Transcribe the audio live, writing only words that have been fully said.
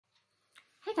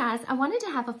Hey guys, I wanted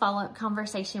to have a follow-up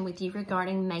conversation with you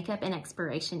regarding makeup and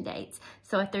expiration dates.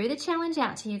 So I threw the challenge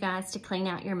out to you guys to clean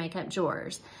out your makeup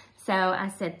drawers. So I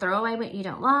said, throw away what you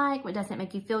don't like, what doesn't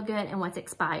make you feel good, and what's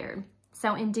expired.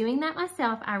 So in doing that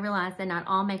myself, I realized that not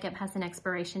all makeup has an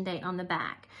expiration date on the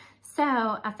back. So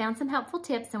I found some helpful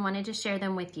tips and wanted to share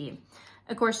them with you.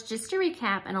 Of course, just to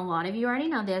recap, and a lot of you already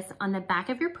know this, on the back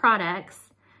of your products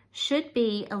should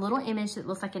be a little image that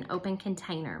looks like an open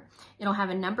container. It'll have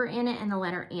a number in it and the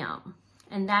letter M.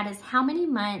 And that is how many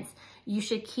months you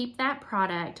should keep that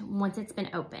product once it's been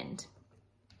opened.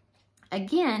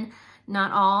 Again,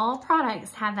 not all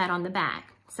products have that on the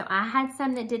back. So I had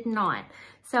some that did not.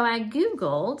 So I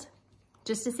Googled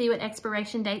just to see what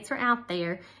expiration dates are out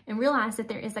there and realized that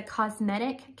there is a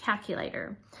cosmetic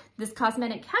calculator. This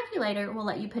cosmetic calculator will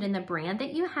let you put in the brand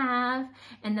that you have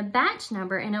and the batch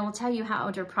number, and it will tell you how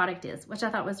old your product is, which I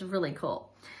thought was really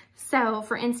cool. So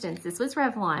for instance, this was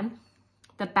Revlon.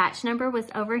 The batch number was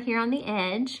over here on the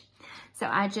edge. So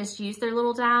I just used their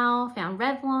little dial, found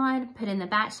Revlon, put in the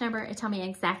batch number. It told me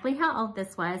exactly how old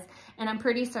this was, and I'm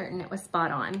pretty certain it was spot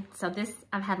on. So this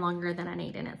I've had longer than I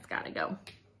need, and it's gotta go.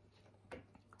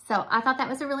 So I thought that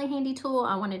was a really handy tool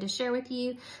I wanted to share with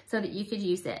you so that you could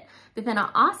use it. But then I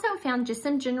also found just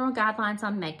some general guidelines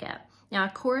on makeup. Now,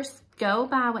 of course, go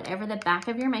by whatever the back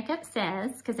of your makeup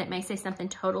says, because it may say something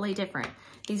totally different.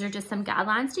 These are just some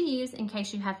guidelines to use in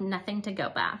case you have nothing to go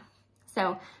by.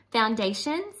 So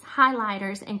foundations,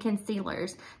 highlighters, and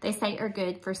concealers, they say are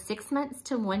good for 6 months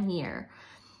to 1 year.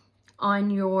 On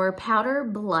your powder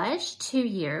blush, 2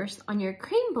 years. On your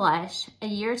cream blush,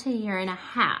 1 year to 1.5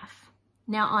 years.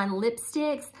 Now on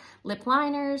lipsticks, lip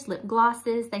liners, lip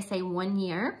glosses, they say 1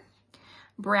 year.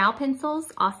 Brow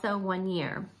pencils, also 1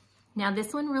 year. Now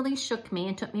this one really shook me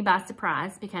and took me by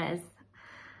surprise because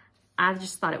I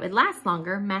just thought it would last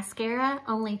longer. Mascara,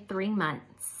 only 3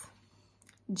 months.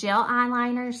 Gel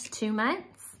eyeliners, 2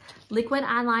 months. Liquid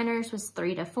eyeliners was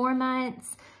 3 to 4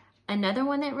 months. Another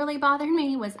one that really bothered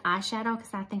me was eyeshadow,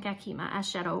 because I think I keep my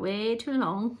eyeshadow way too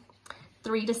long.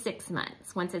 3 to 6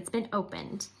 months once it's been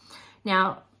opened.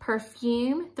 Now,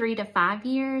 perfume, 3 to 5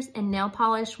 years, and nail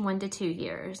polish, 1 to 2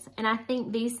 years. And I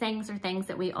think these things are things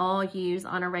that we all use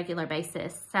on a regular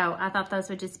basis. So I thought those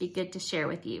would just be good to share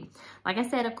with you. Like I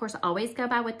said, of course, always go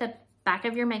by what the back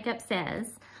of your makeup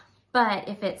says. But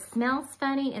if it smells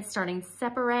funny, it's starting to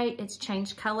separate, it's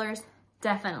changed colors,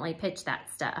 definitely pitch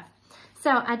that stuff. So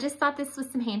I just thought this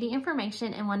was some handy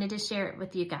information and wanted to share it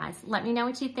with you guys. Let me know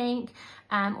what you think,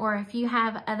 or if you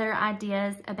have other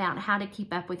ideas about how to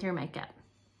keep up with your makeup.